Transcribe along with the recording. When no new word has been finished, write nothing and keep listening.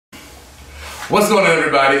What's going on,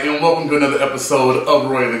 everybody, and welcome to another episode of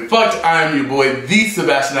Rhoyally Fucked. I am your boy, the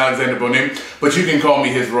Sebastian Alexander Bonin, but you can call me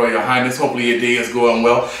His Royal Highness. Hopefully your day is going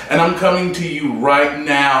well, and I'm coming to you right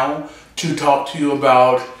now to talk to you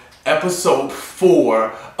about episode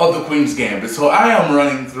 4 of the Queen's Gambit. So I am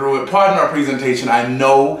running through it. Pardon our presentation. I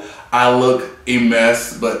know I look a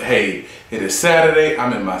mess, but hey, it is Saturday.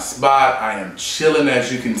 I'm in my spot. I am chilling,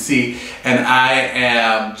 as you can see, and I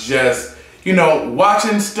am just, you know,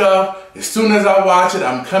 watching stuff. As soon as I watch it,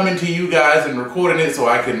 I'm coming to you guys and recording it so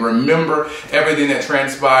I can remember everything that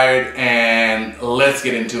transpired, and let's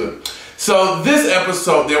get into it. So this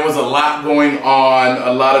episode, there was a lot going on,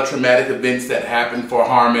 a lot of traumatic events that happened for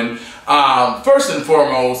Harmon. First and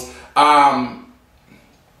foremost, Mama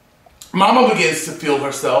begins to feel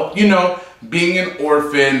herself, you know, being an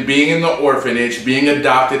orphan, being in the orphanage, being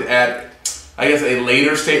adopted at, I guess, a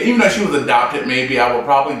later stage. Even though she was adopted, maybe I would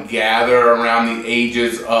probably gather around the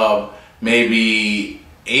ages of maybe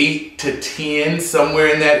 8 to 10, somewhere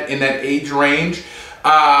in that age range.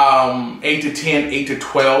 8 to 10, 8 to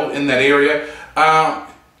 12, in that area.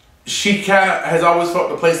 She kind of has always felt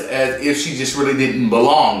the place as if she just really didn't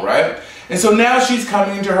belong, right? And so now she's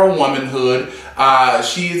coming into her womanhood.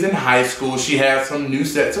 She is in high school. She has some new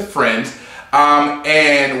sets of friends.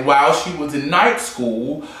 And while she was in night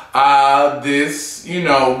school, this, you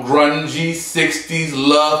know, grungy 60s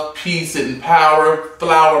love, peace, and power,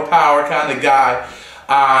 flower power kind of guy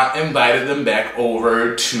invited them back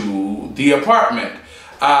over to the apartment.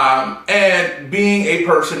 And being a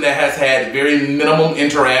person that has had very minimum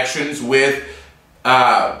interactions with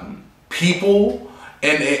people,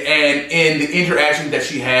 and the interactions that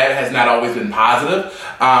she had has not always been positive,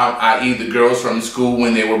 i.e. the girls from school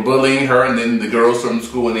when they were bullying her, and then the girls from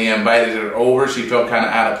school when they invited her over, she felt kind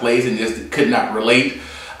of out of place and just could not relate.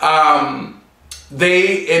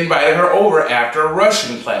 They invited her over after a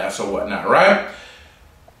Russian class or whatnot, right?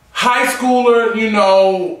 High schooler, you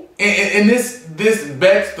know, and this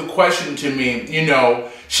begs the question to me, you know,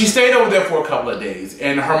 she stayed over there for a couple of days,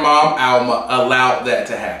 and her mom, Alma, allowed that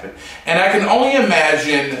to happen. And I can only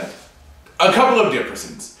imagine a couple of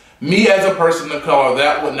differences. Me as a person of color,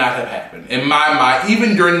 that would not have happened. In my mind,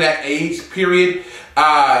 even during that age period,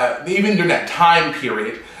 even during that time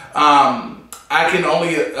period, I can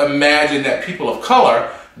only imagine that people of color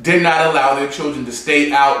did not allow their children to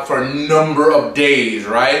stay out for a number of days,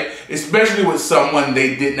 right? Especially with someone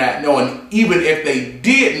they did not know. And even if they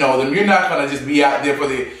did know them, you're not going to just be out there for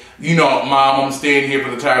the, you know, Mom, I'm staying here for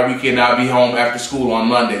the entire weekend, I'll be home after school on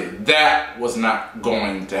Monday. That was not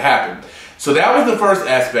going to happen. So that was the first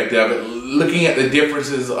aspect of it, looking at the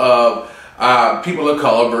differences of people of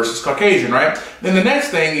color versus Caucasian, right? Then the next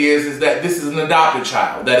thing is that this is an adopted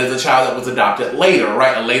child. That is a child that was adopted later,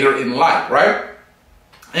 right? Later in life, right?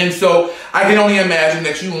 And so I can only imagine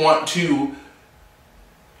that you want to,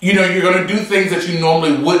 you know, you're going to do things that you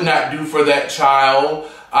normally would not do for that child,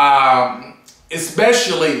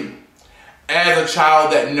 especially as a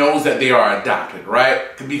child that knows that they are adopted,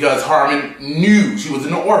 right? Because Harmon knew she was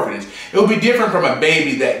in an orphanage. It would be different from a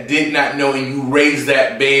baby that did not know, and you raised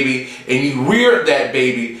that baby and you reared that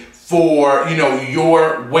baby for, you know,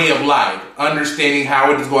 your way of life, understanding how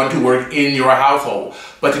it is going to work in your household.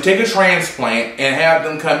 But to take a transplant and have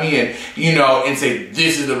them come in, you know, and say,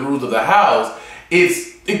 this is the rules of the house,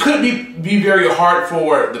 it could be very hard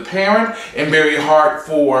for the parent and very hard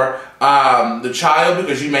for the child,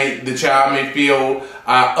 because the child may feel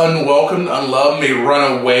unwelcome, unloved, may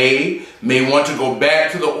run away, may want to go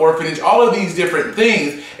back to the orphanage, all of these different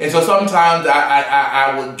things. And so sometimes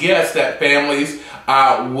I would guess that families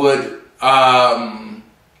would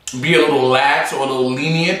be a little lax or a little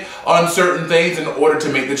lenient on certain things in order to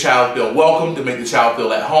make the child feel welcome, to make the child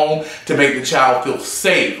feel at home, to make the child feel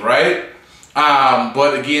safe, right?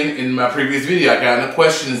 But again, in my previous video, I kind of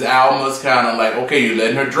questions Alma's kind of like, okay, you're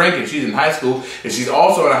letting her drink and she's in high school, and she's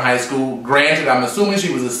also in a high school. Granted, I'm assuming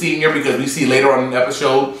she was a senior, because we see later on in the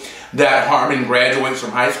episode that Harmon graduates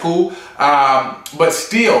from high school. But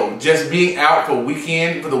still, just being out for the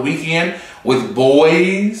weekend with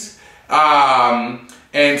boys.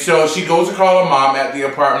 And so she goes to call her mom at the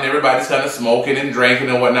apartment. Everybody's kind of smoking and drinking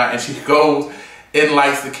and whatnot. And she goes and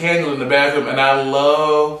lights the candle in the bathroom. And I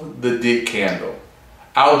love the dick candle.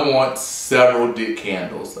 I want several dick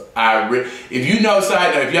candles. If you know,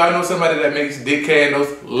 side note, if y'all know somebody that makes dick candles,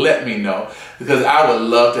 let me know, because I would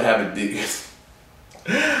love to have a dick.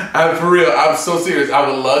 For real, I'm so serious. I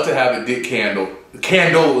would love to have a dick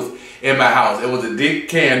candles in my house. It was a dick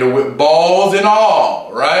candle with balls and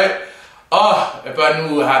all, right? Oh, if I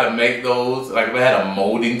knew how to make those, like if I had a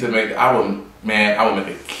molding to make, I would make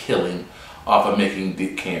a killing off of making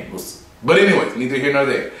dick candles. But anyways, neither here nor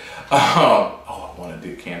there. want a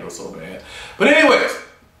dick candle so bad. But anyways,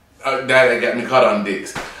 that got me caught on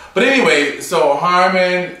dicks. But anyway, so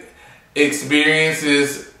Harmon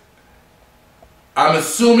experiences, I'm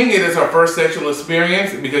assuming it is her first sexual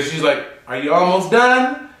experience because she's like, are you almost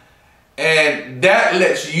done? And that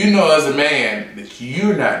lets you know as a man that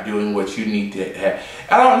you're not doing what you need to have.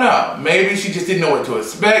 I don't know. Maybe she just didn't know what to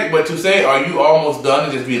expect, but to say, are you almost done,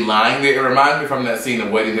 and just be lying there, it reminds me from that scene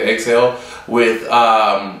of Waiting to Exhale with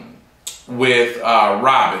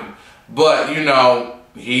Robin. But, you know,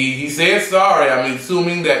 he said sorry. I'm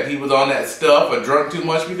assuming that he was on that stuff or drunk too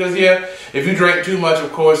much because, yeah, if you drink too much,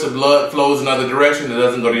 of course, the blood flows another direction. It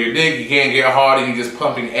doesn't go to your dick. You can't get hard and you're just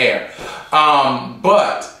pumping air.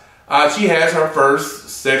 But she has her first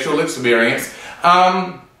sexual experience.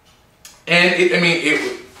 And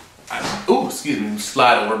excuse me,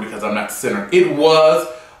 slide over because I'm not centered. It was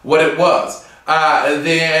what it was.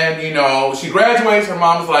 Then, you know, she graduates. Her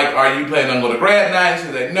mom's like, are you planning on going to grad night?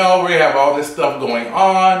 She's like, no, we have all this stuff going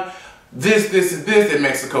on. This in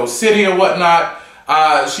Mexico City or whatnot.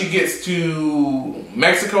 She gets to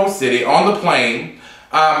Mexico City on the plane.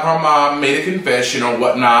 Her mom made a confession or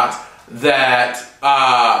whatnot that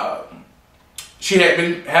she had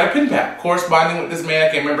a pen pal corresponding with this man.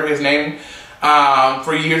 I can't remember his name.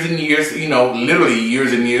 For years and years, you know, literally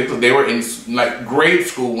years and years, because they were in like grade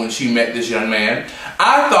school when she met this young man.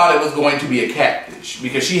 I thought it was going to be a catfish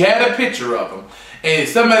because she had a picture of him. And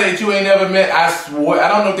somebody that you ain't never met, I swear, I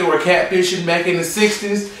don't know if they were catfishing back in the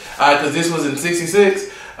 60s, because this was in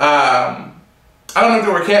 66. I don't know if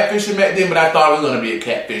they were catfishing back then, but I thought it was going to be a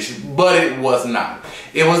catfish, but it was not.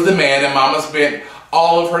 It was the man, and Mama spent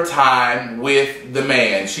all of her time with the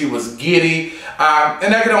man. She was giddy,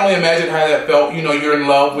 and I can only imagine how that felt. You know, you're in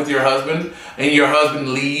love with your husband, and your husband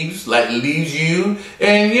leaves you,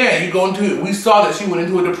 and yeah, you go into it. We saw that she went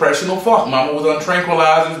into a depressional funk. Mama was on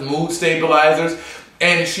tranquilizers, mood stabilizers,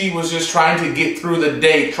 and she was just trying to get through the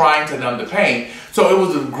day, trying to numb the pain. So it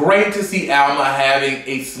was great to see Alma having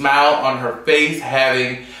a smile on her face,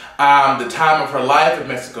 having the time of her life in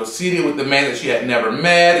Mexico City with the man that she had never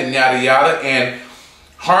met, and yada yada. And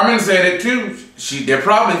Harmon said it too. They're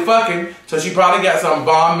probably fucking, so she probably got some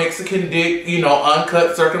bomb Mexican dick, you know,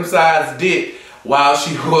 uncut, circumcised dick while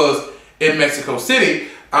she was in Mexico City,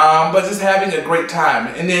 but just having a great time.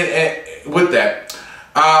 And then with that,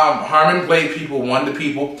 Harmon played people, won the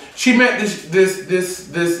people. She met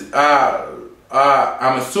this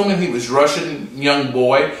I'm assuming he was Russian young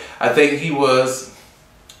boy. I think he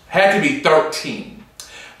had to be 13,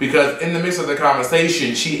 because in the midst of the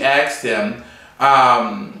conversation, she asked him,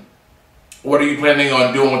 what are you planning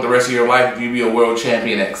on doing with the rest of your life if you be a world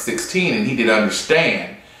champion at 16? And he didn't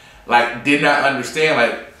understand. Did not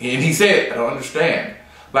understand. And he said, I don't understand.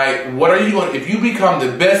 What are you going to, if you become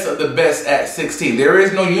the best of the best at 16, there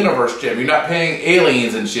is no universe champ. You're not paying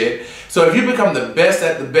aliens and shit. So if you become the best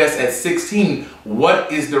at 16,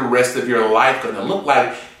 what is the rest of your life going to look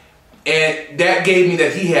like? And that gave me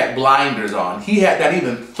that he had blinders on. He had not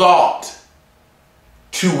even thought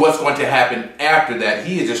to what's going to happen after that.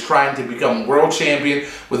 He is just trying to become world champion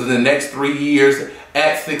within the next 3 years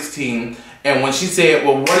at 16. And when she said,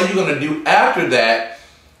 well, what are you going to do after that?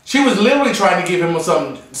 She was literally trying to give him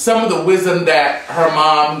some of the wisdom that her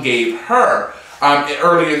mom gave her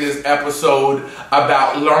earlier in this episode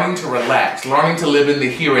about learning to relax, learning to live in the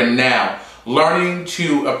here and now, learning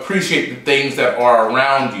to appreciate the things that are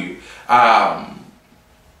around you.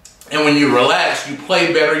 And when you relax, you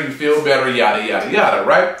play better, you feel better, yada, yada, yada,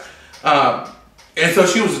 right? And so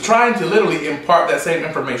she was trying to literally impart that same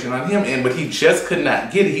information on him, but he just could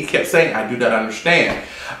not get it. He kept saying, I do not understand.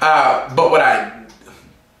 But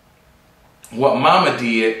what Mama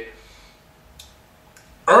did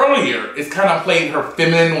earlier is kind of played her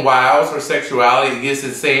feminine wiles, her sexuality against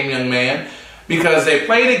the same young man, because they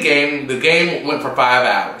played a game. The game went for 5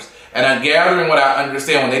 hours. And I'm gathering what I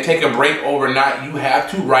understand, when they take a break overnight, you have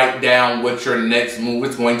to write down what your next move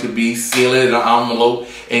is going to be, seal it in an envelope,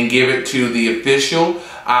 and give it to the official.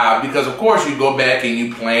 Because, of course, you go back and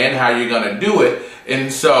you plan how you're going to do it.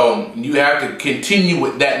 And so you have to continue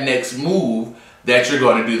with that next move that you're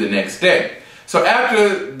going to do the next day. So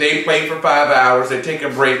after they play for 5 hours, they take a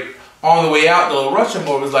break. On the way out, the little Russian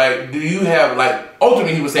boy was like, do you have,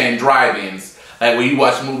 ultimately he was saying drive-ins, where you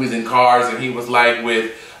watch movies in cars, and he was like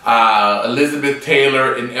with Elizabeth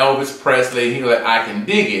Taylor and Elvis Presley, and he was like, I can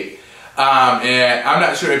dig it. And I'm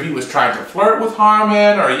not sure if he was trying to flirt with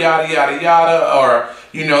Harmon or yada, yada, yada, or,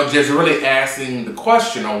 you know, just really asking the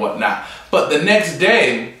question or whatnot. But the next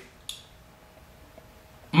day,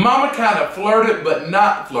 Mama kind of flirted, but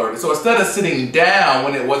not flirted. So instead of sitting down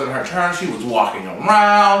when it wasn't her turn, she was walking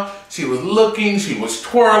around, she was looking, she was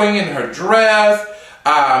twirling in her dress.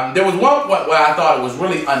 There was one point where I thought it was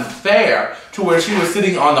really unfair, to where she was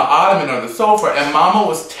sitting on the ottoman or the sofa and Mama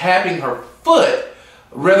was tapping her foot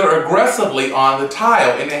rather aggressively on the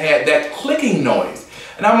tile, and it had that clicking noise.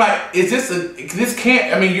 And I'm like, this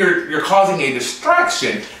can't, I mean, you're causing a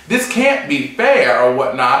distraction. This can't be fair or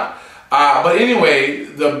whatnot. But anyway,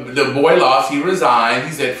 the boy lost, he resigned.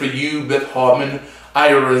 He said, for you, Beth Harmon,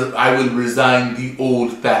 I will resign the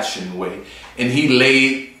old-fashioned way. And he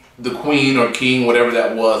laid the queen or king, whatever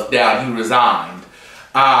that was, down. He resigned.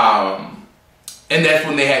 And that's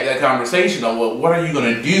when they had that conversation of, well, what are you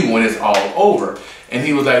going to do when it's all over? And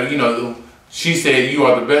he was like, you know, she said, you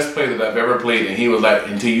are the best player that I've ever played. And he was like,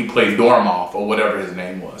 until you play Dormoff or whatever his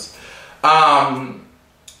name was.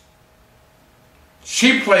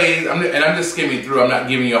 She plays, and I'm just skimming through, I'm not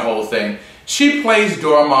giving you a whole thing. She plays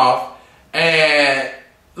Dormoff and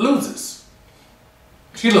loses.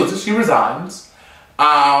 She loses, she resigns.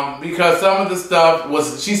 Because some of the stuff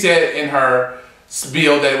was, she said in her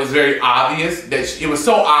spiel that it was very obvious, that it was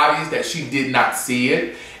so obvious that she did not see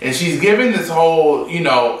it. And she's given this whole, you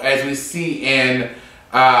know, as we see in,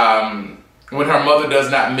 when her mother does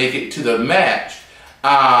not make it to the match,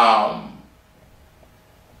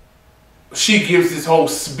 she gives this whole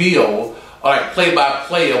spiel, like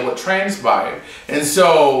play-by-play of what transpired. And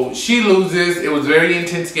so she loses. It was a very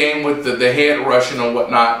intense game with the head Russian and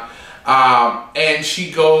whatnot. And she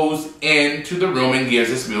goes into the room and gives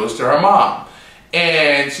the spills to her mom.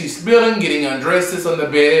 And she's spilling, getting undressed, sits on the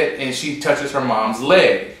bed, and she touches her mom's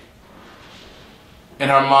leg.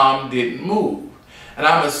 And her mom didn't move. And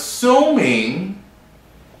I'm assuming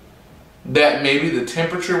that maybe the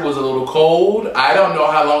temperature was a little cold. I don't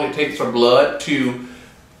know how long it takes for blood to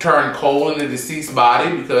turn cold in the deceased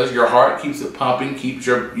body, because your heart keeps it pumping, keeps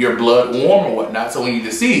your blood warm or whatnot. So when you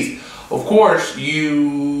deceased, of course,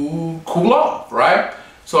 you cool off, right?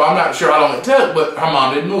 So I'm not sure how long it took, but her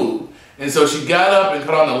mom didn't move. And so she got up and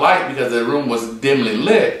cut on the light because the room was dimly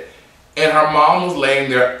lit. And her mom was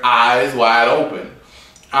laying there, eyes wide open.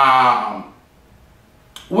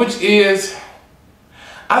 Which is,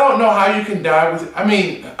 I don't know how you can die with, I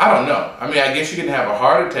mean, I don't know. I mean, I guess you can have a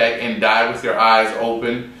heart attack and die with your eyes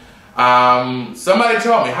open. Somebody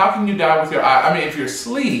told me, how can you die with your eyes? I mean, if you're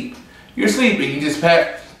sleeping, you just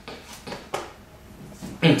pass,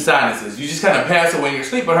 sinuses, you just kind of pass away in your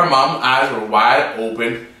sleep. But her mom's eyes were wide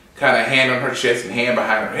open, kind of hand on her chest and hand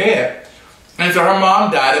behind her head. And so her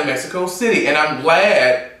mom died in Mexico City. And I'm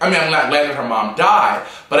glad, I mean, I'm not glad that her mom died,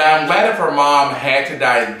 but I'm glad if her mom had to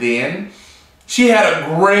die then, she had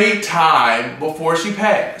a great time before she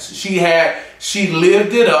passed. She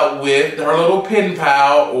lived it up with her little pen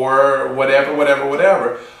pal or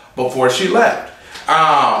whatever, before she left.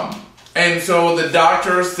 And so the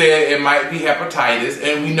doctor said it might be hepatitis,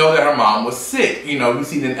 and we know that her mom was sick. You know, we've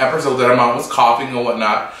seen in episodes that her mom was coughing and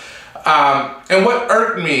whatnot. And what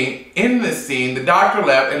irked me in this scene, the doctor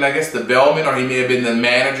left, and I guess the bellman, or he may have been the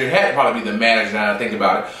manager, had to probably be the manager now that I think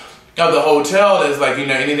about it, of the hotel, is like, you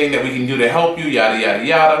know, anything that we can do to help you, yada, yada,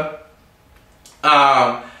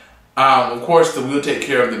 yada. Of course, we'll take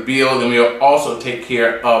care of the bill, and we'll also take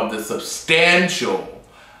care of the substantial,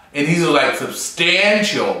 and these are like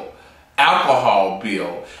substantial alcohol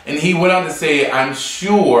bill. And he went on to say, I'm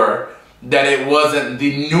sure that it wasn't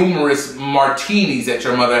the numerous martinis that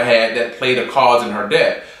your mother had that played a cause in her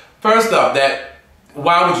death. First off,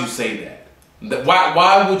 why would you say that?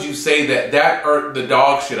 Why would you say that? That irked the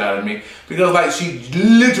dog shit out of me. Because like, she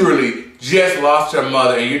literally just lost her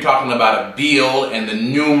mother, and you're talking about a bill and the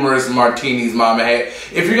numerous martinis mama had.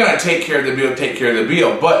 If you're gonna take care of the bill, take care of the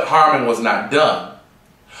bill. But Harmon was not done.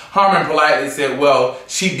 Harmon politely said, well,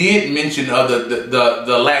 she did mention of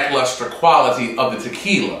the lackluster quality of the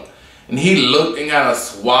tequila. And he looked and kind of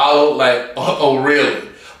swallowed like, oh really?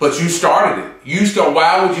 But you started it.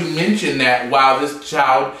 Why would you mention that while this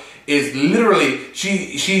child is literally,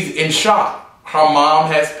 she's in shock. Her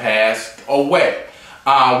mom has passed away.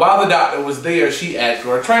 While the doctor was there, she asked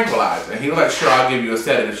for a tranquilizer. And he was like, sure, I'll give you a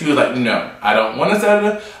sedative. She was like, no, I don't want a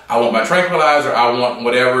sedative. I want my tranquilizer. I want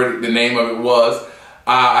whatever the name of it was.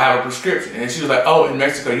 I have a prescription. And she was like, oh, in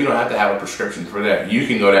Mexico, you don't have to have a prescription for that. You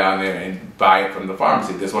can go down there and buy it from the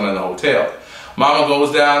pharmacy. There's one in the hotel. Mama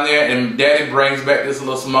goes down there, and Daddy brings back this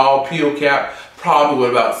little small pill cap, probably with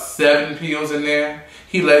about 7 pills in there.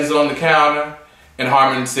 He lays it on the counter, and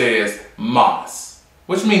Harmon says, mas,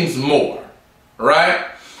 which means more, right?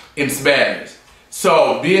 In Spanish.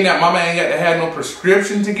 So, being that Mama ain't got to have no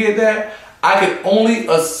prescription to get that, I could only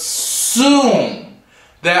assume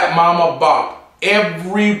that Mama bought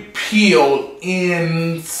every peel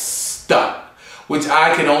in stuck, which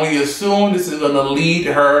I can only assume this is going to lead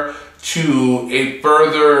her to a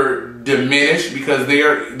further diminish, because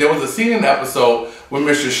there was a scene in the episode when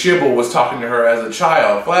Mr. Shibble was talking to her as a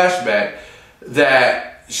child, flashback,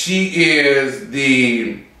 that she is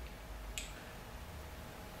the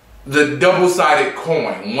double-sided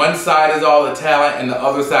coin. One side is all the talent and the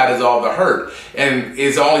other side is all the hurt. And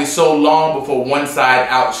it's only so long before one side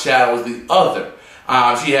outshadows the other.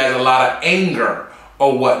 She has a lot of anger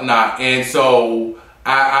or whatnot. And so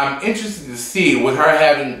I'm interested to see, with her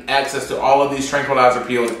having access to all of these tranquilizer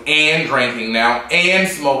pills and drinking now and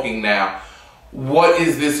smoking now, what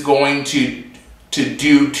is this going to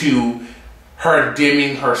do to her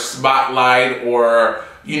dimming her spotlight, or,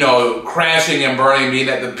 you know, crashing and burning, being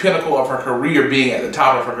at the pinnacle of her career, being at the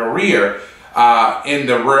top of her career in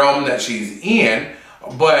the realm that she's in,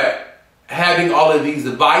 but having all of these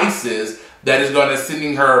vices that is going to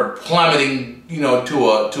sending her plummeting, you know, to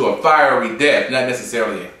a fiery death. Not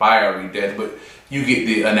necessarily a fiery death, but you get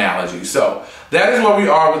the analogy. So that is where we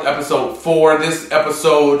are with episode 4. This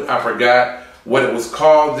episode, I forgot what it was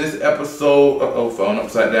called. This episode, phone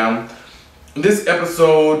upside down. This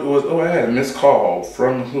episode was, I had a missed call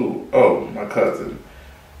from who? Oh, my cousin.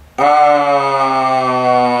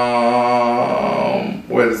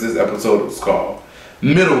 What is this episode was called?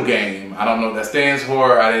 Middle game. I don't know what that stands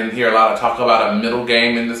for. I didn't hear a lot of talk about a middle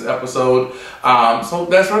game in this episode. So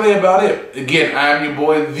that's really about it. Again, I'm your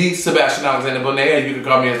boy, the Sebastian Alexander Bonet, and you can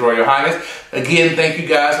call me His Royal Highness. Again, thank you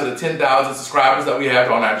guys for the 10,000 subscribers that we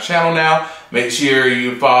have on our channel now. Make sure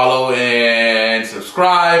you follow and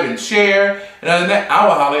subscribe and share. And other than that, I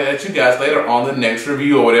will holler at you guys later on the next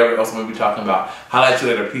review or whatever else I'm going to be talking about. Holler at you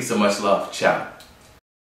later. Peace and much love. Ciao.